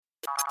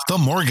The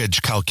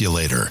Mortgage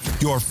Calculator,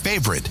 your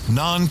favorite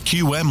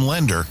non-QM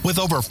lender with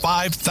over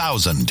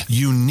 5,000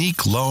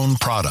 unique loan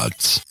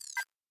products.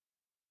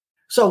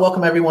 So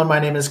welcome, everyone. My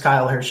name is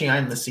Kyle Hershey.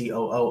 I'm the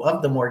COO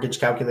of the Mortgage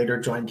Calculator,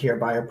 joined here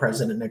by our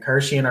president, Nick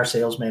Hershey, and our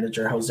sales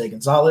manager, Jose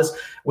Gonzalez.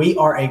 We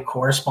are a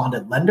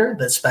correspondent lender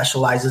that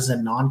specializes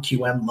in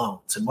non-QM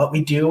loans. And what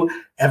we do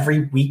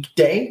every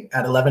weekday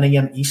at 11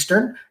 a.m.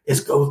 Eastern is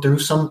go through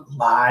some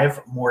live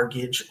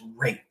mortgage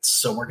rates.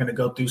 So we're going to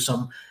go through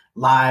some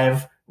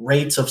live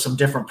rates of some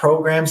different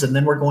programs, and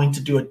then we're going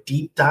to do a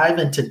deep dive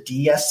into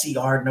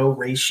DSCR no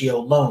ratio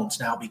loans.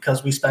 Now,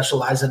 because we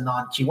specialize in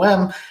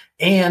non-QM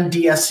and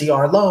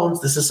DSCR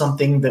loans, this is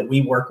something that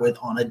we work with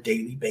on a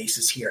daily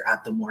basis here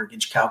at the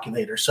Mortgage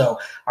Calculator. So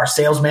our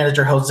sales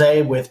manager,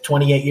 Jose, with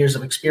 28 years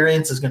of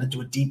experience, is going to do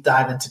a deep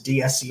dive into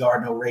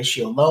DSCR no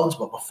ratio loans.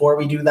 But before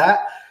we do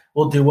that,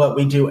 we'll do what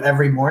we do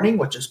every morning,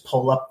 which is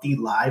pull up the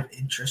live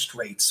interest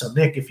rates. So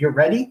Nick, if you're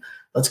ready,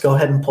 let's go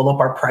ahead and pull up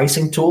our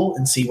pricing tool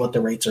and see what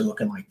the rates are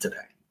looking like today.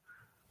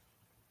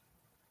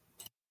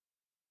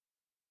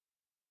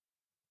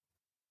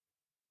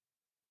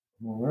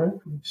 All right,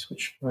 let me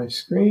switch my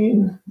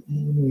screen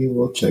and we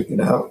will check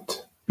it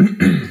out.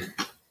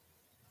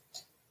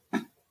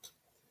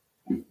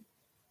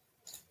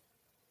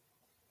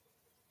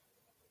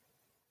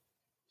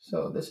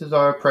 So this is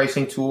our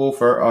pricing tool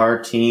for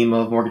our team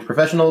of mortgage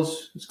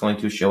professionals. It's going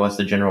to show us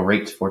the general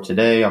rates for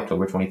today,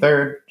 October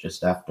 23rd,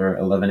 just after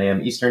 11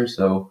 a.m. Eastern.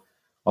 So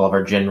all of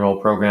our general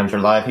programs are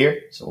live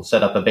here. So we'll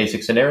set up a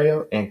basic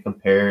scenario and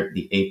compare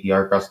the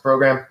APR across the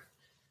program. If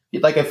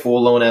you'd like a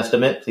full loan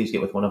estimate, please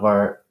get with one of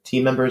our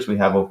team members. We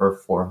have over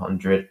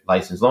 400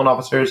 licensed loan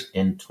officers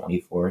in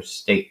 24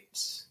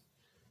 states.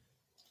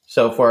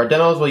 So for our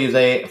demos, we'll use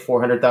a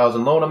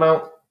 $400,000 loan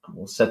amount.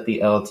 We'll set the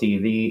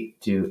LTV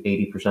to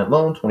 80%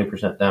 loan,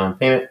 20% down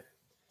payment.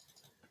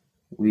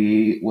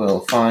 We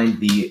will find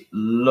the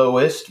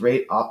lowest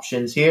rate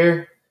options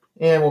here,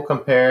 and we'll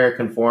compare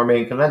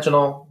conforming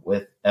conventional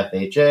with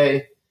FHA.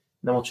 And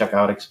then we'll check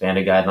out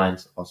expanded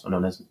guidelines, also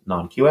known as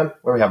non-QM,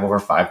 where we have over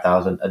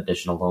 5,000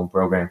 additional loan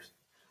programs.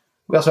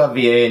 We also have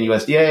VA and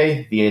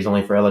USDA. VA is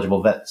only for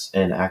eligible vets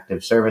and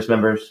active service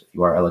members. If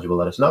you are eligible,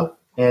 let us know.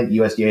 And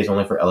USDA is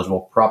only for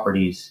eligible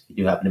properties. If you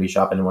do happen to be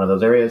shopping in one of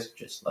those areas,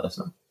 just let us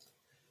know.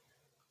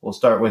 We'll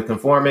start with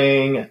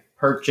conforming,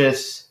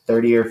 purchase,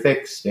 30-year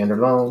fixed, standard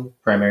loan,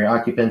 primary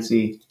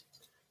occupancy,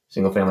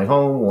 single-family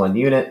home, 1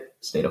 unit,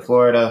 state of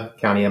Florida,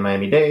 county of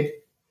Miami-Dade.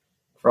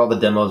 For all the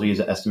demos, we use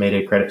an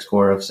estimated credit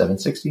score of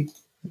 760,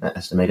 an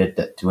estimated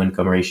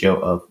debt-to-income ratio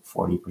of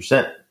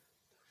 40%.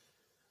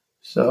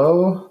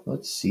 So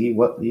let's see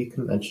what the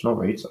conventional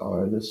rates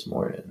are this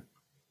morning.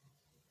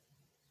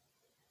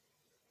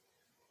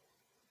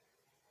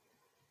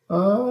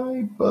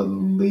 I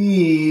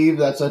believe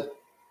that's a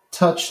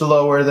touch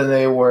lower than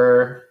they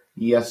were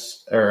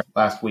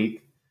last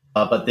week,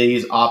 but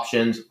these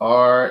options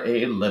are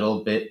a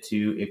little bit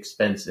too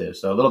expensive.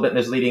 So a little bit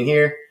misleading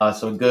here.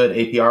 So a good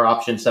APR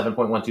option,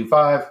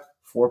 7.125,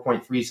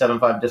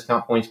 4.375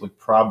 discount points would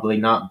probably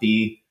not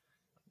be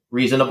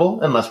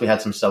reasonable unless we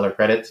had some seller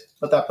credits,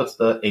 but that puts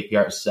the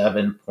APR at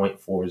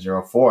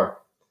 7.404.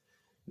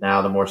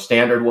 Now the more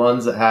standard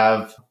ones that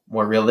have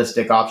more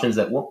realistic options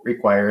that won't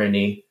require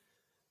any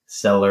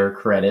seller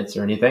credits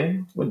or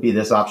anything would be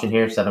this option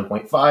here,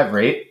 7.5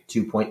 rate,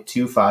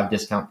 2.25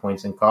 discount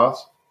points and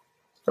cost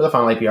for the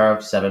final APR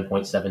of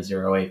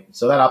 7.708.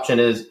 So that option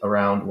is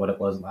around what it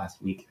was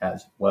last week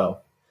as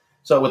well.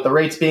 So with the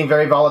rates being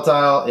very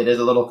volatile, it is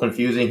a little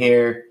confusing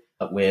here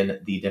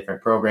when the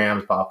different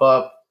programs pop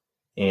up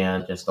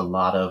and just a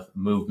lot of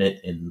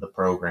movement in the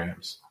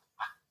programs.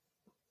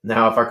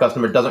 Now, if our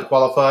customer doesn't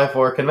qualify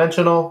for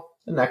conventional,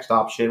 the next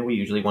option we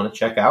usually want to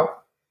check out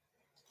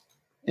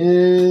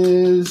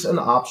is an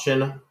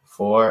option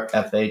for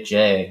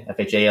FHA.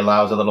 FHA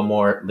allows a little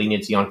more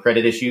leniency on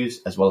credit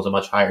issues as well as a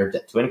much higher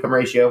debt to income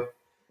ratio.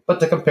 But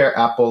to compare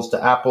apples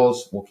to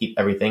apples, we'll keep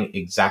everything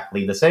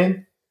exactly the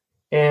same.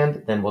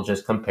 And then we'll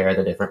just compare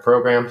the different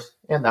programs.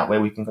 And that way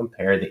we can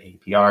compare the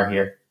APR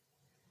here.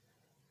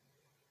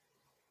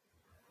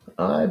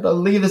 I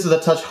believe this is a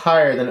touch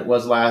higher than it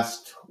was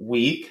last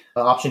week.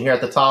 The option here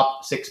at the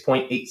top,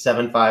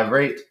 6.875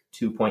 rate,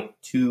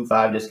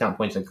 2.25 discount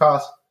points and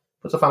cost.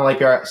 Puts the final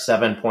APR at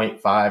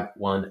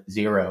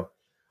 7.510.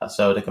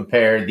 So to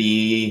compare,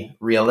 the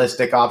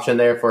realistic option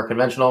there for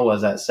conventional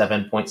was at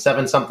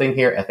 7.7 something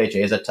here.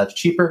 FHA is a touch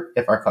cheaper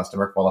if our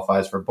customer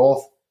qualifies for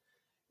both.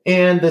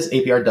 And this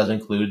APR does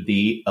include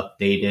the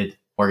updated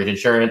mortgage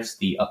insurance,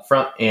 the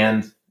upfront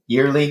and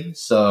yearly.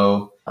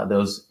 So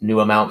those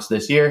new amounts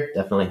this year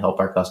definitely help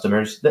our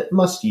customers that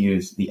must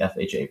use the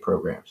FHA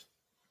programs.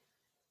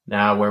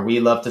 Now, where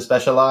we love to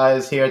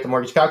specialize here at the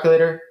Mortgage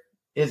Calculator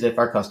is if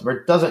our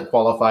customer doesn't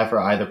qualify for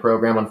either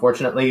program.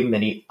 Unfortunately,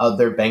 many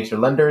other banks or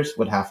lenders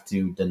would have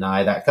to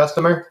deny that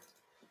customer.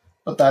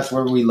 But that's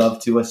where we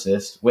love to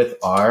assist with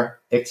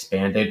our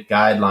expanded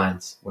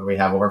guidelines, where we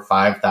have over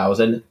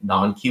 5,000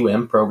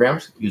 non-QM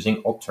programs using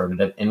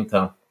alternative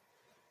income.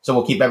 So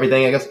we'll keep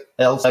everything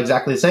else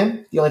exactly the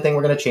same. The only thing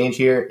we're going to change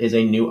here is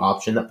a new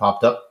option that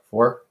popped up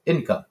for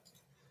income.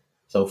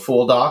 So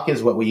full doc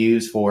is what we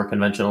use for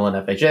conventional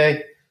and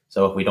FHA.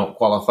 So if we don't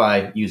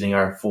qualify using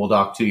our full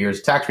doc 2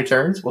 years tax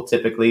returns, we'll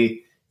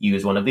typically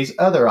use one of these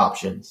other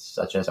options,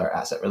 such as our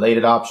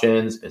asset-related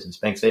options, business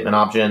bank statement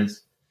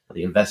options.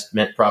 The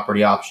investment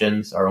property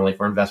options are only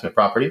for investment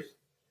properties.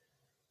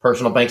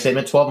 Personal bank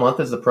statement 12-month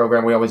is the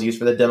program we always use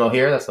for the demo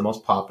here. That's the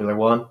most popular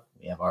one.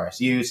 We have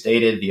RSU,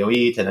 stated,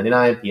 VOE,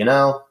 1099,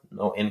 P&L,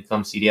 no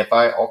income,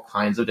 CDFI, all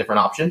kinds of different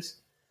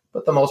options.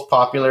 But the most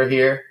popular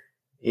here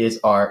is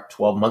our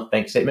 12-month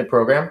bank statement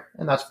program,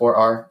 and that's for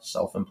our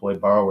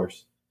self-employed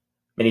borrowers.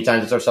 Many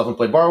times it's our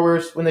self-employed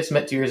borrowers, when they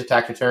submit 2 years of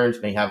tax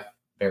returns, may have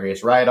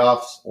various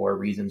write-offs or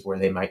reasons where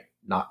they might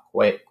not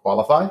quite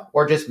qualify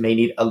or just may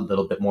need a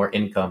little bit more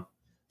income.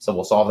 So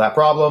we'll solve that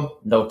problem.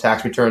 No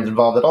tax returns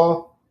involved at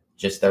all,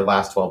 just their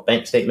last 12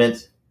 bank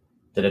statements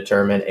to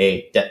determine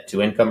a debt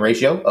to income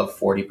ratio of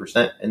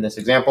 40% in this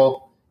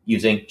example,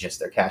 using just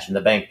their cash in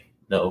the bank,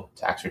 no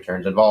tax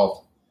returns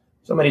involved.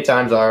 So many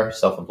times our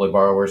self-employed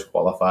borrowers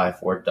qualify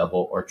for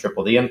double or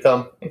triple the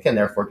income and can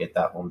therefore get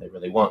that home they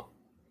really want.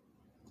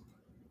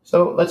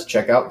 So let's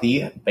check out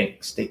the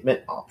bank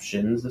statement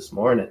options this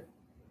morning.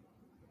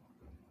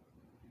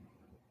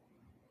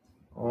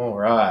 All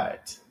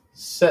right.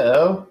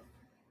 So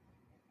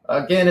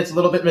again, it's a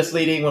little bit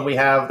misleading when we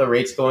have the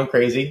rates going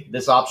crazy.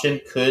 This option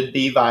could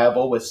be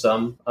viable with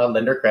some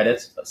lender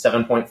credits, a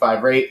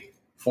 7.5 rate,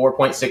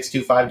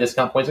 4.625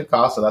 discount points and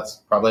cost. So that's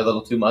probably a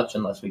little too much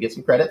unless we get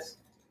some credits.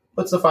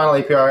 Puts the final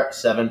APR at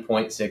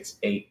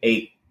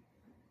 7.688.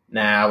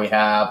 Now we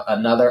have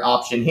another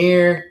option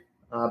here.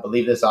 I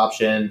believe this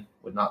option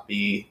would not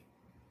be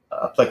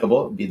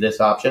applicable. It would be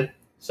this option.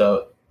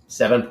 So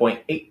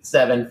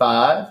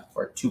 7.875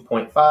 for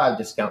 2.5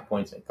 discount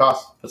points and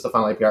costs. Puts the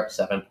final APR at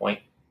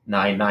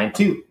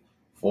 7.992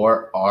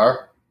 for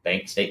our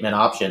bank statement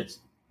options.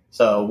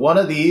 So one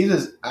of these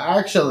is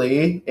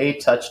actually a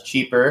touch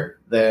cheaper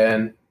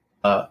than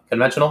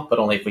conventional, but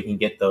only if we can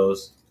get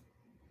those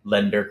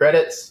lender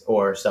credits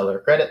or seller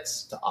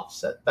credits to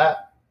offset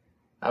that.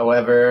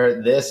 However,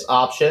 this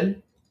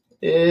option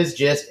is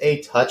just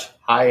a touch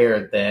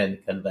higher than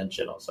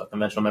conventional. So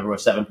conventional, remember,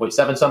 was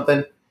 7.7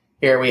 something.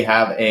 Here we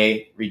have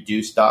a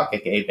reduced doc,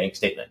 aka bank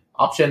statement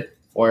option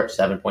for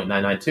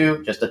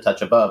 7.992, just a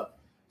touch above.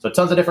 So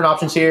tons of different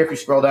options here. If you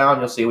scroll down,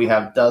 you'll see we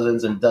have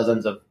dozens and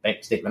dozens of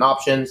bank statement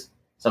options.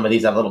 Some of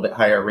these have a little bit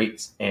higher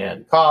rates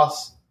and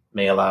costs,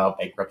 may allow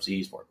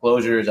bankruptcies,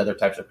 foreclosures, other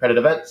types of credit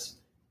events,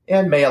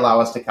 and may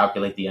allow us to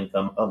calculate the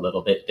income a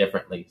little bit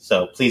differently.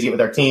 So please get with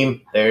our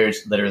team.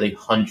 There's literally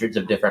hundreds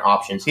of different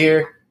options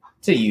here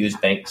to use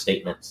bank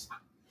statements.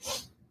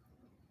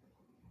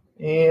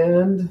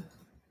 And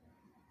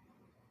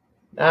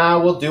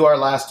now we'll do our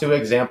last two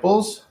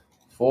examples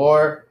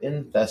for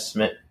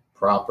investment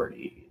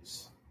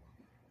properties.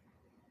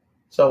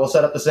 So we'll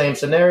set up the same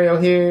scenario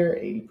here,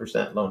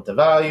 80% loan to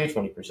value,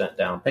 20%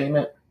 down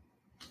payment.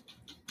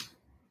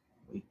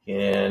 We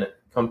can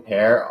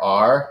compare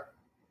our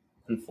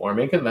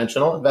conforming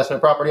conventional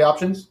investment property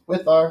options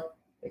with our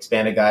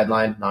expanded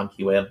guideline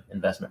non-QM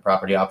investment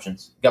property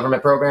options.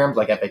 Government programs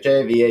like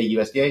FHA, VA,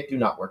 USDA do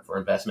not work for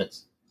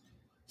investments.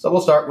 So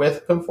we'll start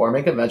with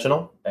conforming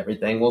conventional.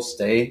 Everything will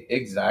stay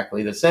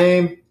exactly the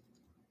same.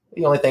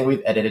 The only thing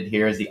we've edited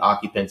here is the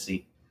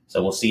occupancy.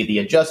 So we'll see the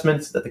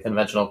adjustments that the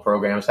conventional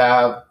programs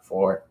have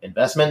for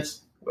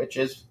investments, which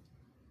is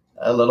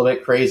a little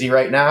bit crazy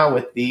right now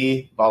with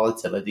the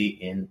volatility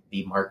in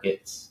the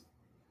markets.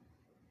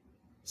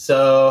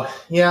 So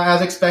yeah,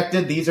 as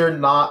expected, these are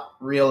not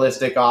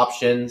realistic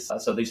options.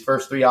 So these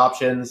first three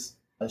options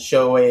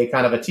show a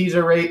kind of a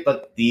teaser rate,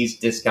 but these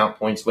discount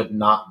points would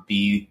not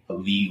be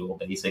legal,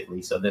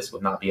 basically. So this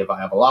would not be a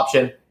viable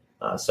option.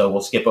 So we'll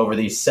skip over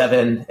these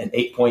 7 and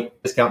 8 point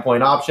discount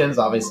point options.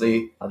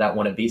 Obviously, that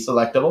wouldn't be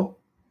selectable.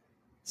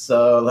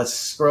 So let's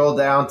scroll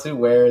down to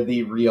where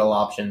the real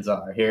options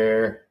are.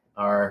 Here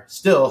are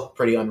still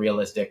pretty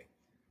unrealistic.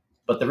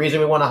 But the reason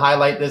we want to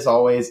highlight this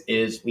always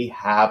is we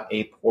have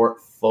a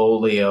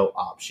portfolio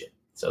option.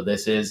 So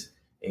this is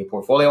a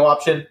portfolio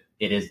option.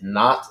 It is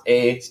not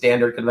a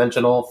standard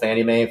conventional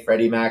Fannie Mae,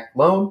 Freddie Mac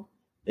loan.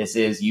 This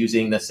is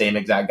using the same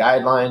exact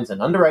guidelines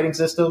and underwriting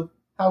system.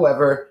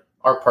 However,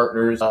 our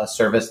partners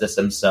service this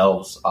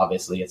themselves.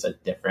 Obviously, it's a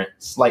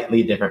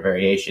slightly different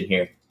variation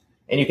here.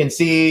 And you can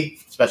see,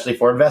 especially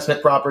for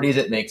investment properties,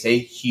 it makes a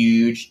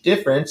huge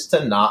difference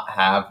to not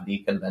have the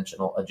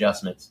conventional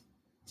adjustments.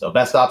 So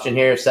best option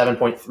here,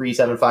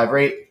 7.375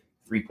 rate,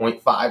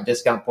 3.5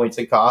 discount points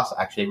and costs,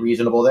 actually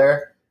reasonable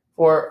there.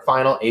 For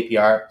final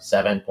APR,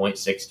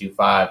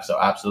 7.625. So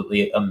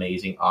absolutely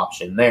amazing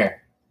option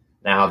there.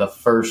 Now the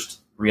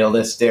first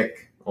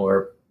realistic,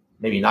 or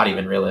maybe not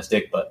even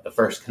realistic, but the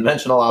first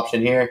conventional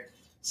option here,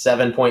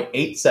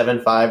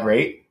 7.875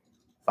 rate,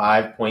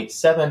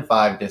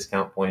 5.75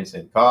 discount points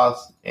and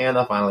costs, and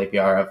the final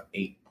APR of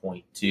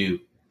 8.2.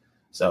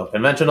 So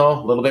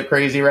conventional, a little bit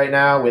crazy right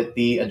now with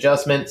the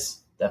adjustments.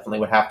 Definitely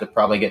would have to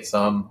probably get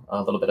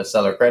a little bit of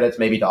seller credits,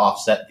 maybe to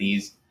offset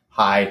these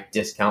high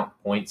discount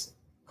points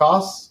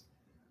costs.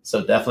 So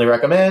definitely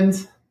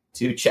recommend.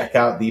 to check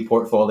out the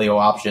portfolio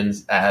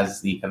options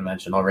as the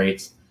conventional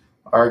rates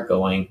are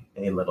going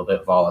a little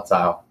bit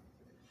volatile.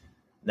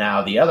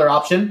 Now, the other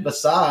option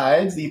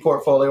besides the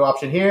portfolio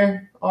option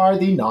here are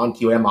the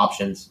non-QM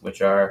options,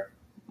 which are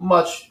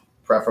much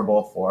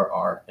preferable for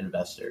our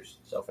investors.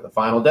 So for the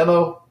final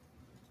demo,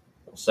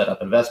 we'll set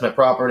up investment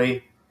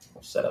property.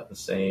 We'll set up the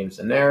same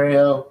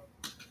scenario.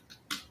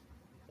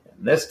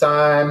 And this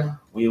time,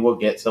 we will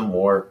get some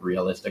more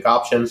realistic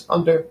options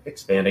under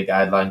expanded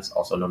guidelines,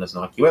 also known as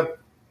non-QM.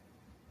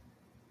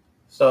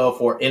 So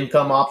for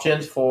income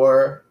options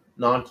for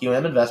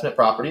non-QM investment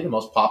property, the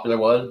most popular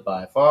one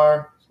by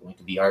far is going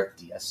to be our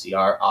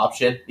DSCR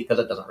option because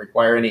it doesn't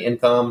require any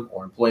income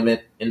or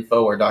employment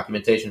info or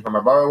documentation from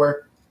our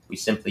borrower. We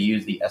simply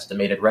use the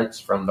estimated rents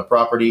from the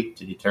property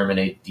to determine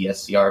a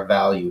DSCR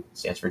value. It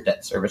stands for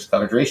debt service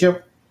coverage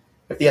ratio.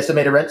 If the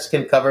estimated rents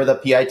can cover the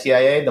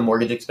PITIA, the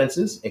mortgage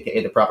expenses,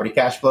 aka the property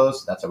cash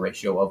flows, that's a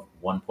ratio of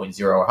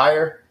 1.0 or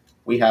higher.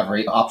 We have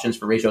rate options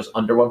for ratios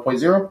under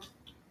 1.0.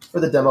 For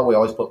the demo, we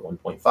always put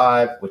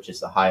 1.5, which is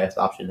the highest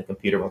option the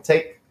computer will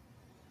take.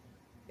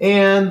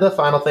 And the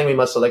final thing we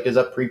must select is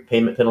a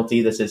prepayment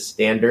penalty. This is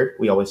standard.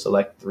 We always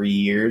select 3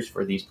 years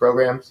for these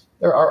programs.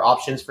 There are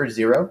options for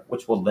 0,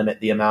 which will limit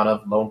the amount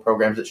of loan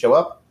programs that show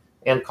up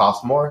and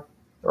cost more.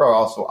 There are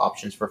also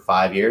options for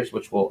 5 years,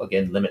 which will,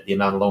 again, limit the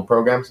amount of loan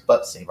programs,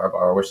 but save our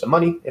borrowers some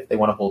money if they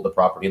want to hold the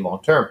property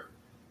long term.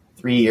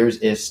 3 years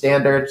is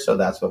standard, so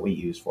that's what we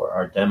use for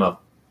our demo.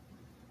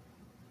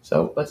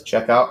 So let's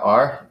check out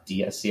our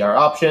DSCR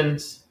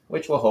options,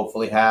 which will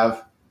hopefully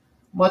have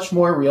much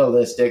more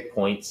realistic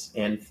points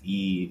and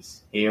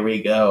fees. Here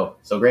we go.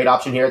 So great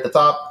option here at the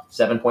top,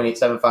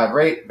 7.875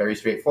 rate, very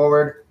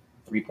straightforward,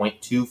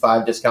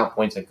 3.25 discount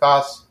points and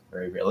costs,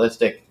 very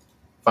realistic.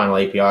 Final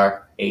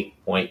APR,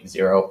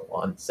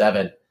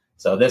 8.017.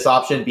 So this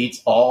option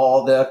beats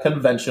all the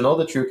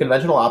true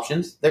conventional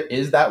options. There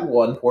is that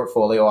one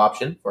portfolio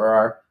option for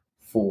our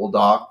full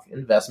doc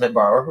investment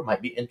borrower who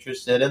might be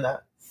interested in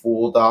that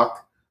full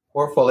doc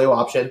portfolio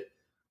option.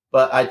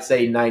 But I'd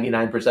say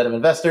 99% of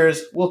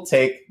investors will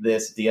take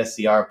this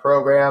DSCR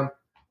program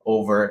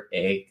over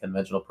a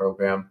conventional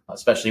program,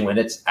 especially when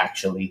it's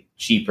actually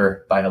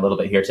cheaper by a little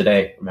bit here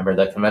today. Remember,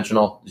 the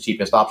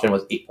cheapest option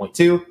was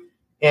 8.2,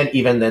 and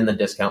even then the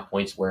discount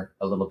points were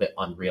a little bit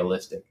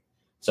unrealistic.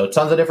 So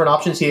tons of different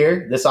options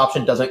here. This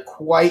option doesn't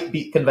quite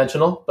beat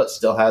conventional, but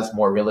still has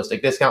more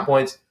realistic discount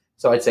points.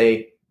 So I'd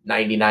say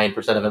 99%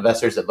 of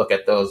investors that look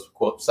at those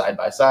quotes side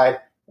by side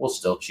will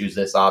still choose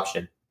this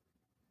option.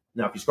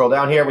 Now, if you scroll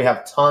down here, we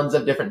have tons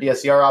of different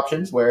DSCR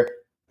options where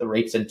the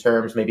rates and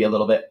terms may be a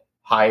little bit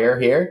higher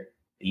here.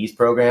 These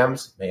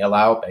programs may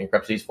allow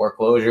bankruptcies,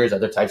 foreclosures,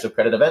 other types of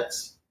credit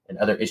events, and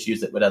other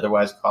issues that would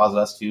otherwise cause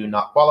us to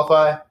not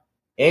qualify.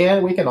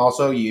 And we can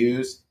also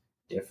use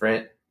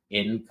different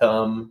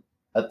income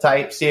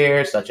types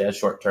here, such as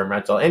short-term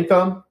rental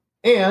income.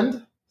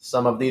 And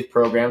some of these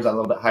programs at a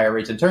little bit higher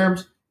rates and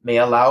terms may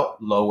allow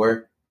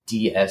lower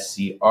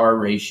DSCR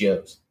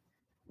ratios,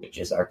 which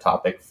is our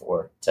topic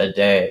for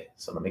today.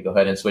 So let me go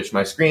ahead and switch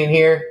my screen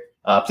here.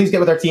 Please get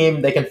with our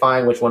team. They can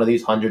find which one of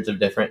these hundreds of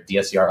different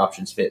DSCR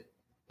options fit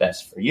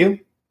best for you.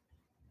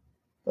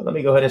 But let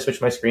me go ahead and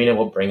switch my screen and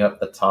we'll bring up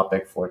the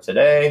topic for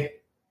today,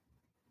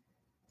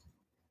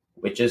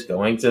 which is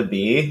going to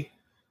be,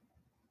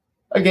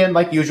 again,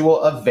 like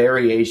usual, a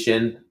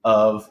variation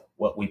of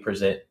what we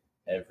present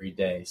every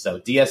day. So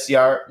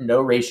DSCR,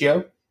 no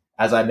ratio.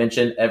 As I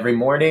mentioned every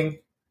morning,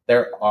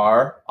 there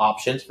are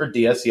options for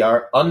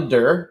DSCR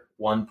under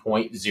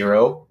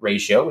 1.0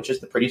 ratio, which is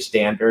the pretty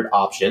standard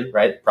option,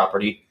 right?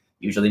 Property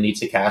usually needs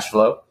to cash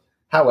flow.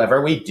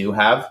 However, we do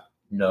have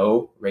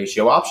no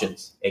ratio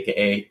options,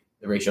 aka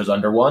the ratio's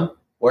under 1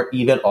 or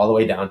even all the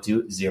way down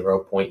to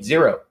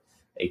 0.0,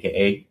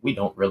 aka we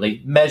don't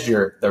really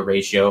measure the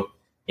ratio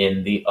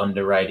in the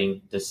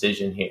underwriting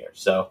decision here.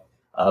 So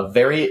a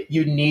very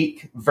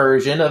unique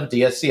version of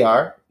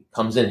DSCR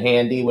comes in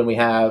handy when we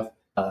have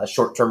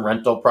short-term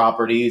rental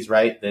properties,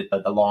 right?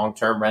 The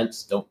long-term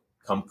rents don't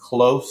come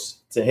close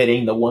to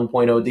hitting the 1.0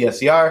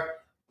 DSCR,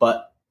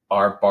 but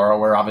our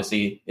borrower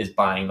obviously is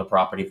buying the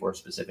property for a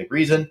specific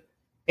reason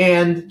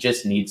and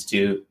just needs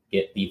to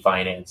get the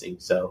financing.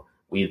 So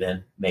we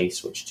then may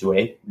switch to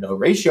a no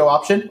ratio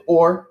option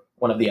or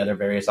one of the other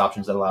various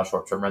options that allow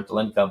short-term rental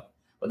income.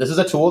 But this is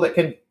a tool that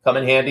can come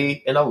in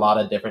handy in a lot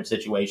of different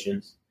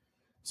situations.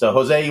 So,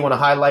 Jose, you want to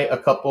highlight a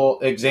couple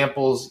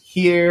examples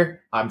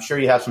here? I'm sure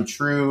you have some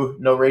true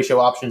no ratio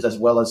options as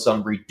well as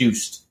some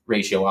reduced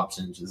ratio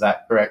options. Is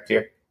that correct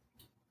here?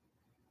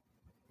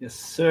 Yes,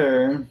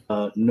 sir.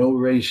 No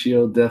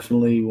ratio,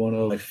 definitely one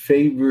of my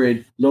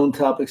favorite loan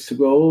topics to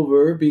go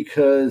over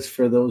because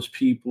for those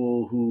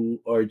people who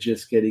are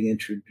just getting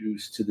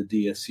introduced to the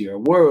DSCR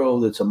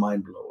world, it's a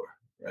mind blower,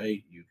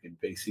 right? You can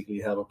basically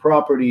have a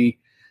property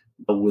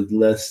with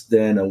less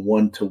than a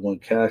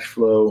 1-to-1 cash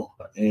flow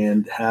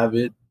and have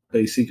it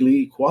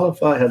basically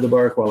have the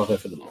borrower qualify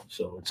for the loan.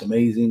 So it's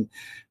amazing.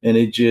 And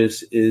it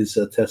just is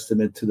a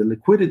testament to the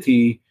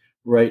liquidity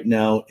right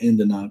now in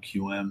the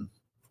non-QM,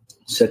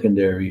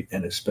 secondary,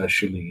 and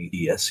especially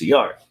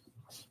DSCR.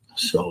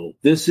 So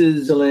this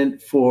is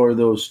excellent for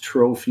those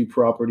trophy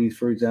properties,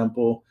 for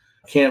example.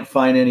 Can't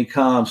find any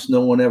comps.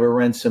 No one ever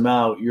rents them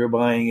out. You're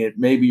buying it.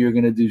 Maybe you're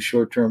going to do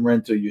short-term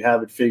rental. You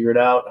have it figured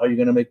out how you're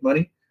going to make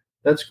money.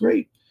 That's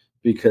great,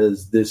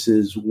 because this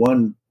is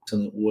one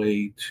excellent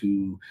way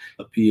to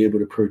be able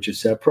to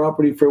purchase that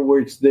property for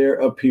which there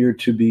appear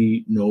to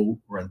be no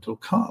rental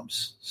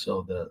comps.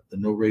 So the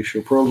no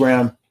ratio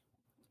program,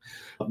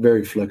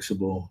 very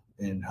flexible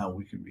in how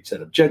we can reach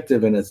that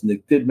objective. And as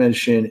Nick did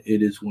mention,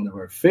 it is one of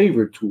our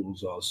favorite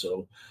tools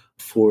also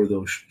for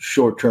those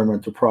short-term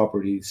rental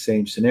properties.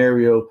 Same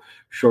scenario,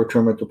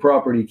 short-term rental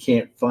property,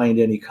 can't find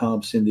any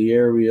comps in the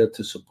area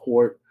to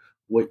support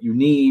what you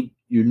need.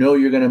 You know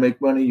you're going to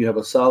make money. You have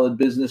a solid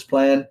business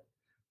plan.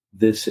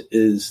 This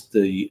is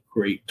the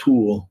great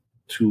tool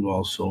to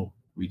also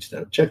reach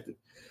that objective.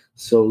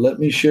 So let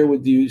me share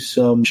with you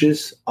some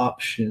purchase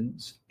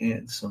options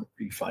and some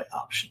refi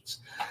options.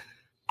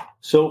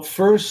 So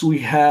first, we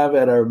have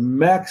at our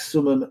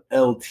maximum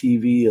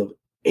LTV of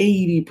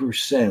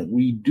 80%,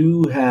 we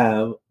do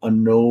have a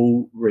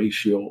no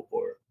ratio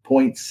or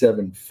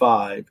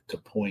 0.75 to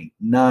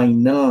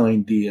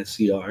 0.99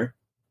 DSCR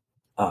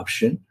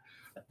option,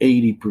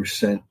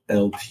 80%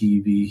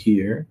 LTV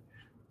here.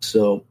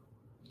 So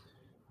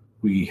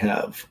we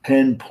have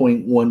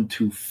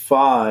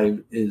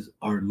 10.125 is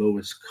our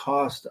lowest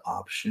cost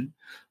option,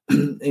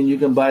 and you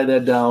can buy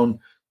that down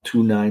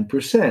to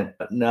 9%.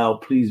 Now,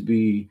 please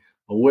be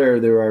aware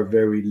there are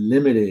very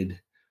limited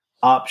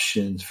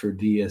options for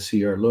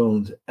DSCR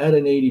loans at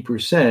an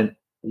 80%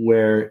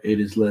 where it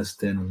is less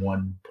than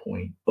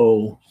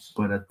 1.0.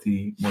 But at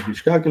the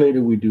mortgage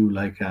calculator, we do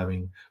like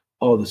having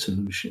all the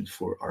solutions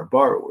for our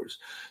borrowers.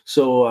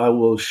 So I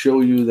will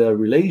show you the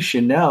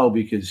relation now,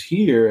 because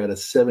here at a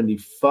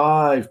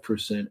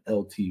 75%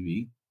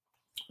 LTV,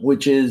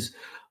 which is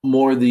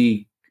more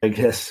the, I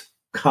guess,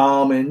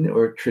 common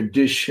or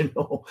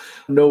traditional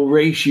no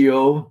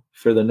ratio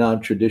for the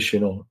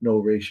non-traditional no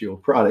ratio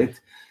product,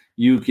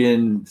 you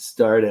can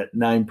start at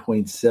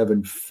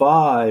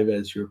 9.75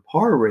 as your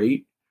par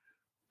rate,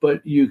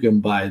 but you can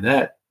buy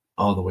that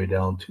all the way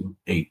down to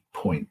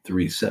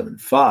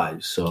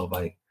 8.375. So if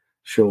I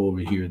show over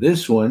here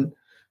this one,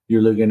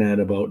 you're looking at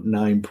about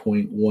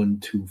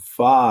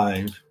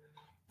 9.125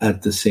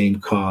 at the same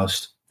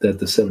cost that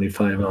the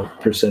 75%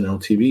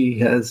 LTV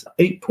has,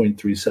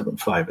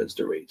 8.375 as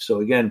the rate.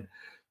 So again,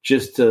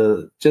 just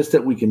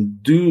that we can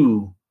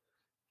do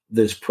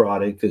this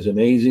product is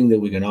amazing, that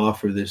we can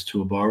offer this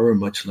to a borrower,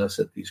 much less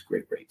at these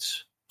great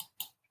rates.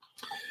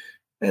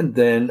 And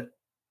then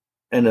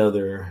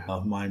another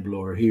mind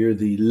blower here,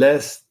 the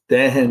less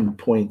than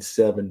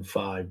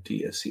 0.75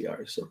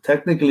 DSCR. So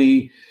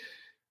technically,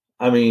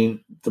 I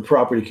mean, the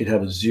property could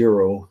have a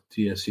 0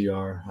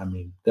 DSCR. I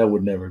mean, that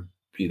would never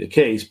be the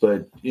case,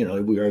 but you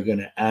know, we are going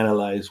to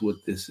analyze what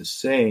this is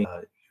saying.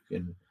 You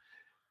can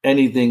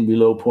anything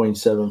below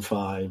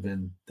 0.75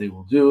 and they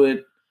will do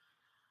it.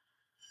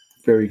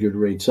 Very good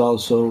rates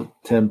also.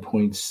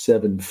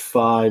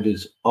 10.75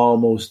 is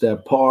almost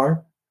at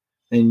par,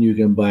 and you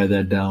can buy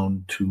that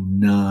down to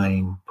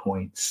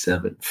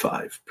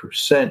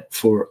 9.75%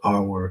 for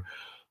our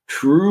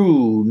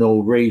true no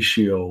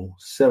ratio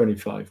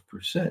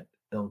 75%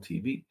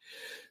 LTV.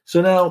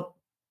 So now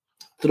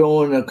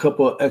throwing a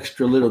couple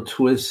extra little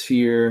twists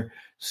here.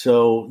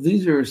 So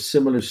these are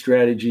similar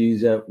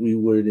strategies that we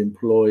would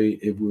employ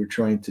if we were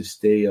trying to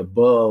stay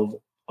above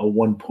a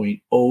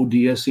 1.0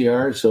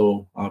 DSCR.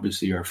 So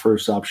obviously our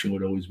first option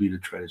would always be to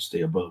try to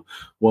stay above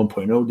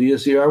 1.0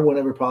 DSCR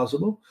whenever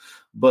possible.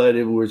 But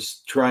if we're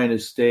trying to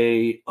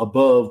stay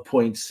above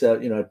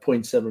 0.7, at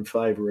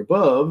 0.75 or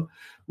above,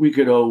 we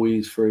could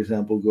always, for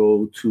example,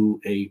 go to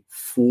a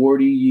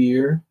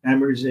 40-year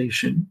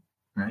amortization,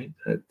 right?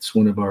 That's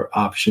one of our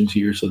options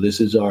here. So this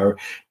is our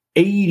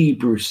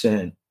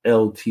 80%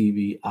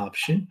 LTV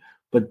option,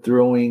 but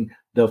throwing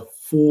the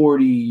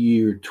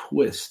 40-year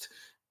twist.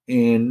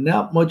 And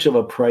not much of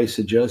a price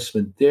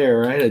adjustment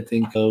there, right? I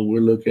think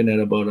we're looking at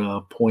about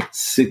a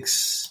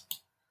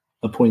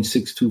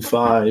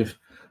 0.625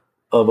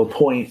 of a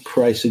point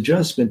price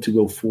adjustment to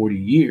go 40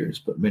 years.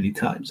 But many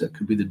times that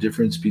could be the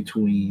difference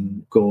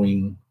between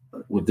going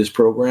with this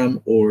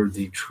program or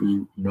the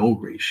true no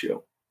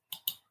ratio.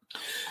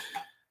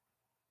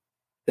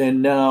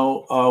 And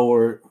now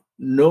our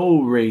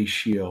no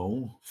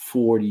ratio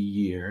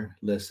 40-year,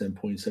 less than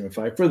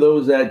 0.75. For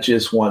those that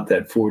just want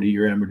that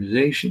 40-year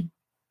amortization,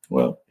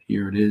 well,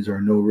 here it is,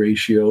 our no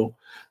ratio.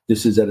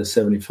 This is at a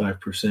 75%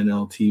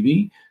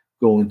 LTV.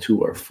 Going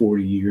to our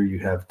 40-year, you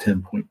have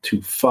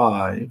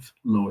 10.25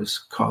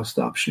 lowest cost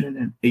option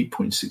and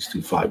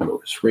 8.625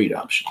 lowest rate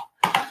option.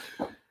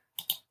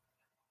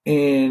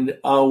 And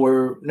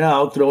our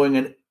now throwing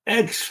an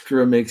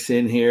extra mix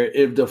in here.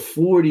 If the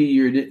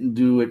 40-year didn't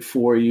do it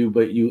for you,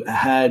 but you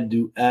had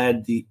to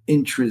add the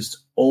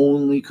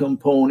interest-only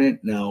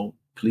component. Now,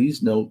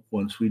 please note,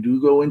 once we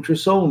do go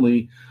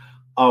interest-only,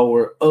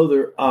 our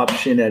other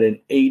option at an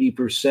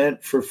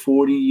 80% for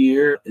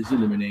 40-year is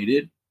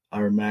eliminated.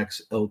 our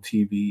max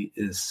LTV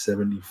is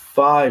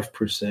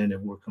 75%,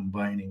 and we're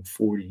combining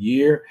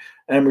 40-year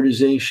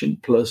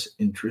amortization plus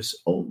interest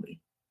only.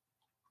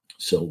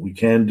 So we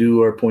can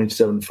do our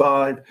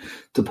 0.75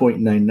 to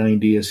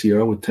 0.99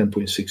 DSCR with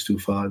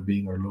 10.625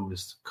 being our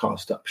lowest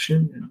cost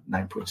option and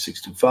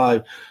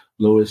 9.625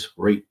 lowest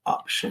rate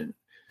option.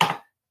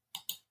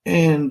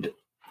 And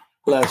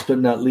last but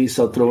not least,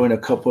 I'll throw in a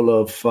couple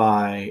of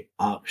FI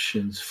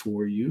options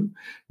for you.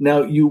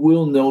 Now, you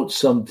will note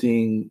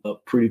something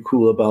pretty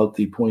cool about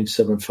the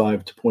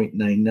 0.75 to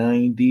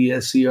 0.99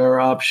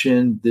 DSCR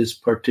option. This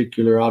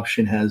particular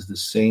option has the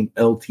same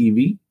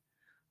LTV,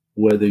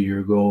 whether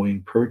you're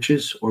going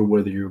purchase or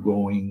whether you're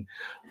going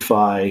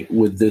FI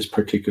with this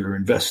particular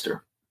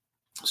investor.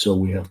 So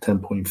we have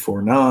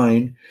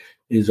 10.49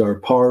 is our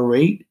par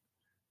rate,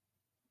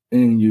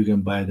 and you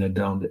can buy that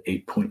down to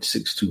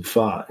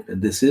 8.625.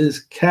 And this is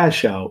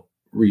cash out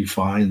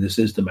refi, and this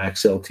is the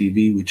max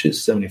LTV, which is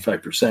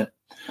 75%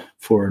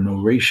 for a no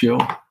ratio,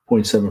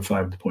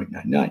 0.75 to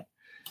 0.99.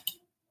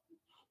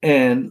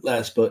 And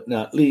last but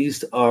not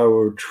least,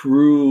 our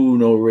true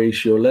no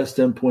ratio, less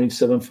than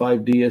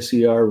 0.75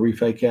 DSCR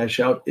refi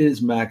cash out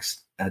is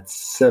maxed at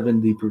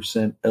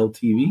 70%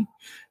 LTV.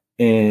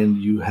 And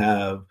you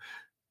have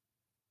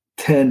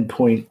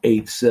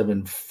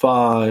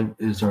 10.875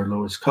 is our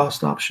lowest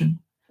cost option.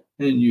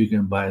 And you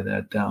can buy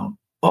that down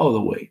all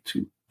the way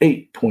to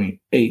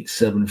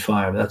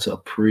 8.875. That's a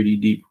pretty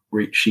deep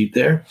rate sheet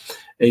there.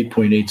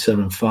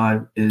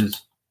 8.875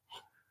 is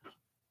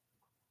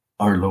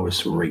our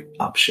lowest rate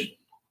option.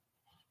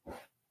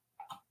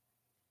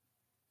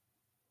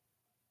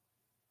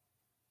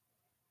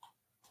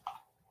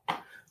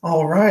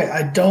 All right.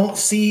 I don't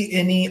see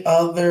any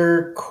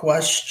other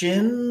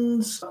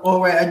questions.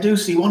 All right. I do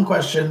see one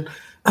question.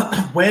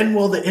 When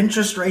will the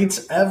interest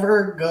rates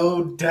ever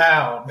go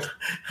down?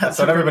 That's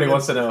what everybody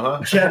wants to know,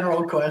 huh?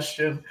 General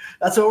question.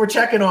 That's what we're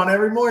checking on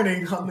every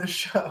morning on this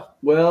show.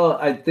 Well,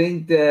 I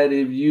think that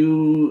if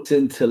you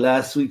listen to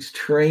last week's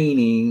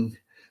training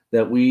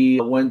that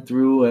we went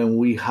through and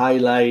we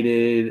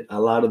highlighted a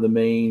lot of the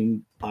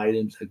main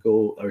items that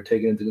are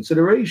taken into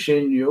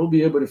consideration, you'll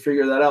be able to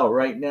figure that out.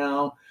 Right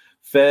now,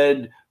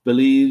 Fed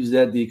believes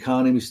that the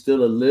economy is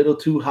still a little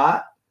too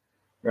hot,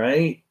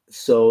 right?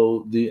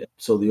 So the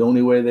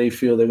only way they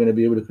feel they're going to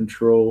be able to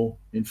control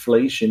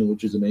inflation,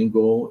 which is the main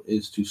goal,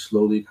 is to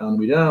slow the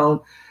economy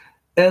down.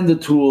 And the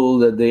tool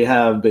that they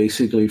have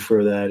basically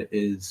for that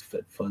is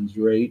Fed funds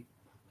rate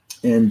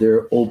and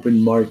their open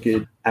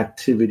market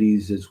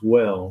activities as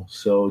well.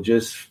 So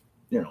just,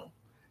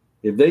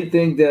 if they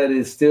think that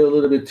it's still a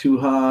little bit too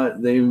hot,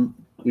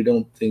 we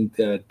don't think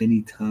that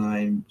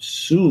anytime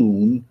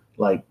soon,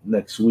 like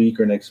next week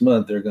or next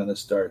month, they're going to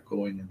start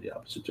going in the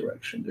opposite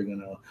direction. They're going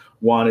to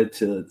want it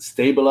to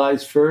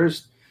stabilize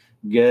first,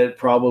 get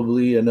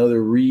probably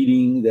another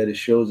reading that it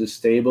shows it's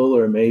stable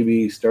or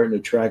maybe starting to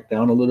track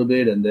down a little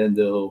bit, and then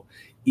they'll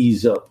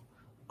ease up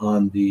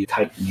on the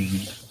tightening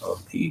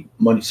of the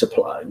money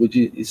supply, which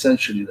is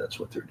essentially that's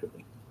what they're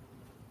doing.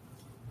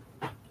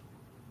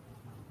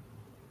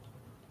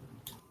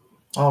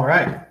 All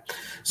right.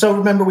 So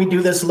remember, we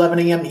do this 11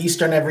 a.m.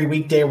 Eastern every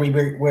weekday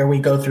where we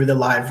go through the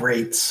live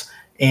rates.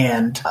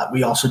 And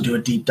we also do a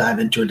deep dive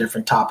into a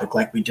different topic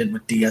like we did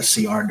with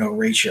DSCR no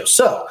ratio.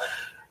 So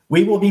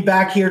we will be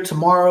back here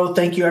tomorrow.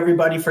 Thank you,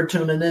 everybody, for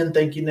tuning in.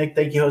 Thank you, Nick.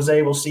 Thank you,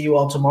 Jose. We'll see you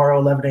all tomorrow,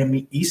 11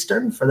 a.m.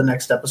 Eastern, for the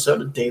next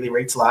episode of Daily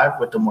Rates Live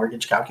with the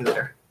Mortgage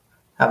Calculator.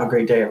 Have a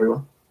great day,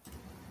 everyone.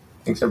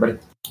 Thanks, everybody.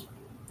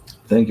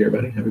 Thank you,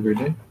 everybody. Have a great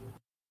day.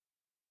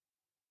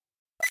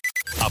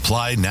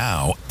 Apply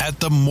now at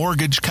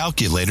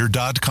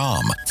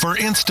themortgagecalculator.com for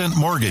instant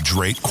mortgage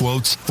rate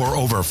quotes for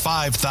over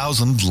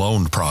 5,000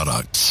 loan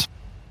products.